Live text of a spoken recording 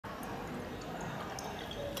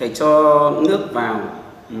thầy cho nước vào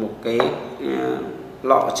một cái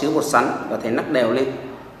lọ chứa bột sắn và thầy nắc đều lên.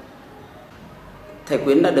 Thầy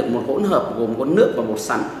quyến đã được một hỗn hợp gồm có nước và bột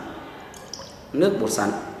sắn. Nước bột sắn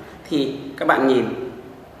thì các bạn nhìn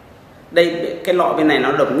đây, cái lọ bên này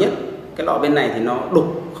nó đồng nhất, cái lọ bên này thì nó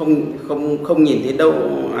đục, không nhìn thấy đâu,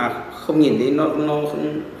 không nhìn thấy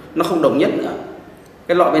nó không đồng nhất nữa.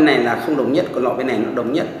 Cái lọ bên này là không đồng nhất, còn lọ bên này nó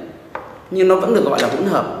đồng nhất, nhưng nó vẫn được gọi là hỗn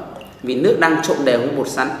hợp vì nước đang trộn đều với bột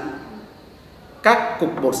sắn. Các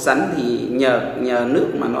cục bột sắn thì nhờ nước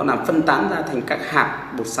mà nó làm phân tán ra thành các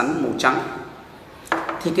hạt bột sắn màu trắng.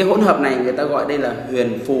 Thì cái hỗn hợp này người ta gọi đây là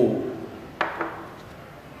huyền phù.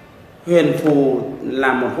 Huyền phù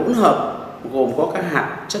là một hỗn hợp gồm có các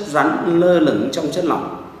hạt chất rắn lơ lửng trong chất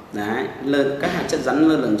lỏng. Đấy, các hạt chất rắn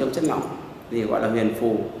lơ lửng trong chất lỏng thì gọi là huyền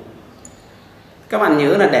phù. Các bạn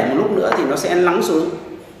nhớ là để một lúc nữa thì nó sẽ lắng xuống.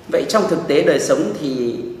 Vậy trong thực tế đời sống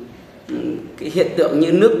thì cái hiện tượng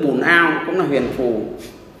như nước bùn ao cũng là huyền phù,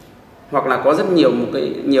 hoặc là có rất nhiều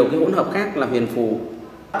cái hỗn hợp khác là huyền phù.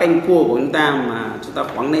 Canh cua của chúng ta mà chúng ta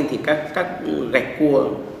khoáng lên thì các gạch cua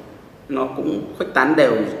nó cũng khuếch tán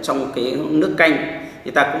đều trong cái nước canh,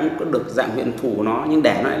 thì ta cũng có được dạng huyền phù của nó, nhưng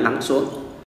để nó lại lắng xuống.